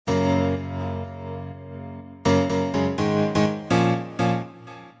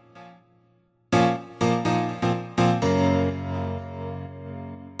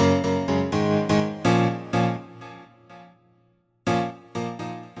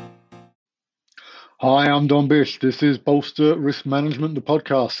Hi, I'm Don Bish. This is Bolster Risk Management, the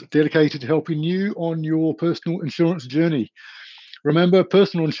podcast dedicated to helping you on your personal insurance journey. Remember,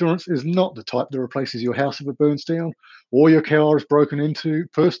 personal insurance is not the type that replaces your house if it burns down or your car is broken into.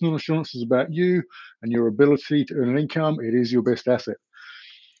 Personal insurance is about you and your ability to earn an income. It is your best asset.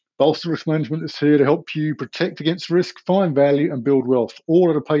 Bolster Risk Management is here to help you protect against risk, find value, and build wealth,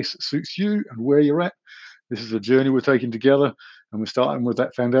 all at a pace that suits you and where you're at. This is a journey we're taking together, and we're starting with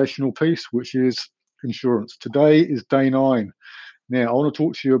that foundational piece, which is insurance. Today is day 9. Now, I want to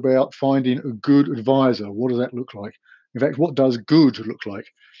talk to you about finding a good advisor. What does that look like? In fact, what does good look like?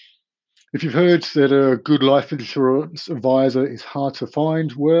 If you've heard that a good life insurance advisor is hard to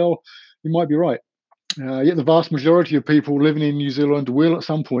find, well, you might be right. Yet the vast majority of people living in New Zealand will at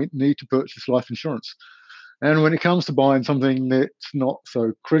some point need to purchase life insurance. And when it comes to buying something that's not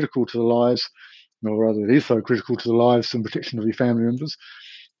so critical to the lives, or rather, it is so critical to the lives and protection of your family members,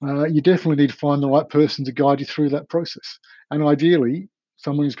 you definitely need to find the right person to guide you through that process. And ideally,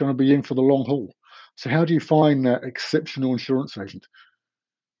 someone who's going to be in for the long haul. So, how do you find that exceptional insurance agent?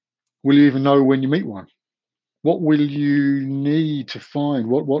 Will you even know when you meet one? What will you need to find?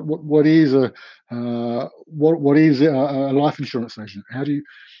 What is a life insurance agent? How do you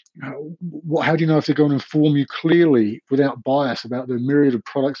know if they're going to inform you clearly without bias about the myriad of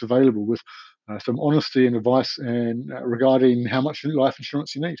products available with some honesty and advice and regarding how much life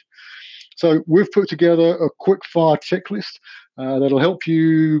insurance you need? So we've put together a quick fire checklist that'll help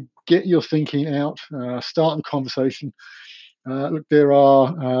you get your thinking out, start the conversation. Look,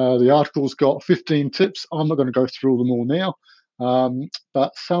 the article's got 15 tips. I'm not going to go through them all now,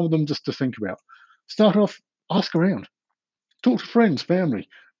 but some of them just to think about. Start off, ask around, talk to friends, family,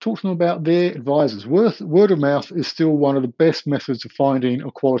 talk to them about their advisors. Word of mouth is still one of the best methods of finding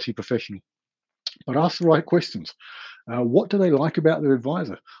a quality professional. But ask the right questions. What do they like about their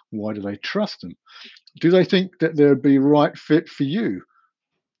advisor? Why do they trust them? Do they think that they'd be right fit for you?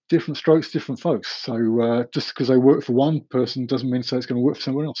 Different strokes, different folks. So just because they work for one person doesn't mean so it's going to work for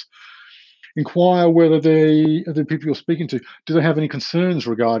someone else. Inquire whether the people you're speaking to, do they have any concerns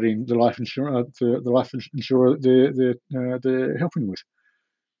regarding the life insurer, the life insurer they're helping with.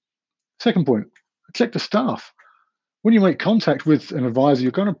 Second point, check the staff. When you make contact with an advisor,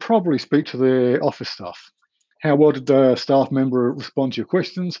 you're going to probably speak to their office staff. How well did the staff member respond to your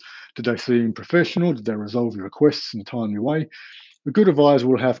questions? Did they seem professional? Did they resolve your requests in a timely way? A good advisor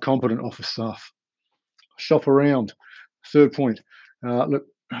will have competent office staff. Shop around. Third point, look,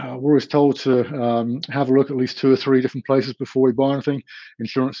 we're always told to have a look at least 2 or 3 different places before we buy anything.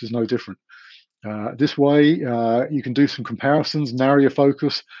 Insurance is no different. This way, you can do some comparisons, narrow your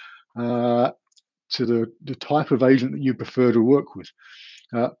focus to the type of agent that you prefer to work with.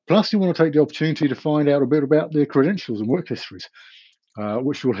 Plus, you want to take the opportunity to find out a bit about their credentials and work histories,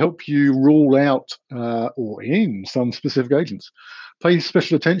 which will help you rule out or in some specific agents. Pay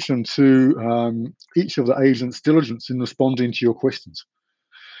special attention to each of the agents' diligence in responding to your questions.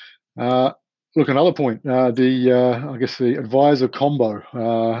 Uh, Look, another point, I guess the advisor combo,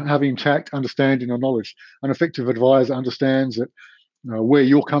 having tact, understanding, and knowledge. An effective advisor understands that where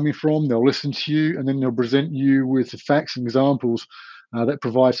you're coming from, they'll listen to you, and then they'll present you with the facts and examples that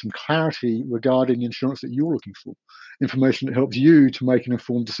provide some clarity regarding the insurance that you're looking for, information that helps you to make an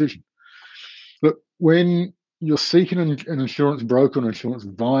informed decision. Look, when you're seeking an insurance broker, an insurance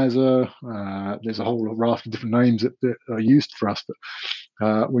advisor, there's a whole raft of different names that are used for us, but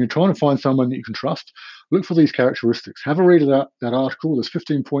when you're trying to find someone that you can trust, look for these characteristics. Have a read of that article. There's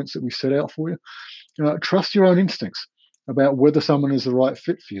 15 points that we set out for you. Trust your own instincts about whether someone is the right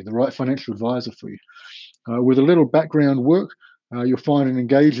fit for you, the right financial advisor for you. With a little background work, you'll find an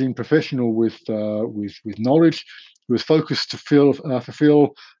engaging professional with knowledge who is focused to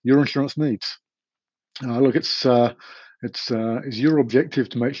fulfill your insurance needs. Look, it's your objective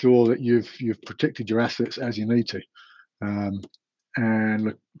to make sure that you've protected your assets as you need to. Um, and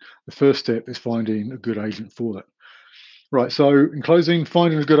look, the first step is finding a good agent for that. Right. So, in closing,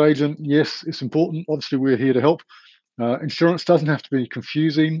 finding a good agent, yes, it's important. Obviously, we're here to help. Insurance doesn't have to be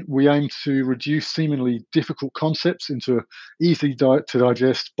confusing. We aim to reduce seemingly difficult concepts into easy to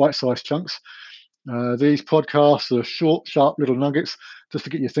digest, bite sized chunks. These podcasts are short, sharp little nuggets just to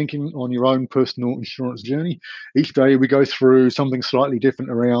get you thinking on your own personal insurance journey. Each day we go through something slightly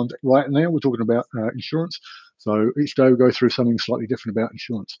different around. Right now, we're talking about insurance. So each day we go through something slightly different about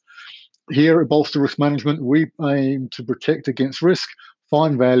insurance. Here at Bolster Risk Management, we aim to protect against risk,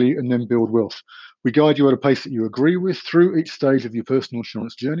 find value, and then build wealth. We guide you at a pace that you agree with through each stage of your personal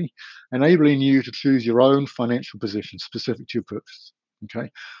insurance journey, enabling you to choose your own financial position specific to your purpose. Okay.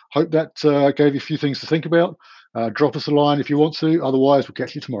 Hope that gave you a few things to think about. Drop us a line if you want to. Otherwise, we'll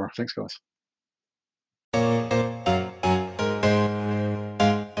catch you tomorrow. Thanks, guys.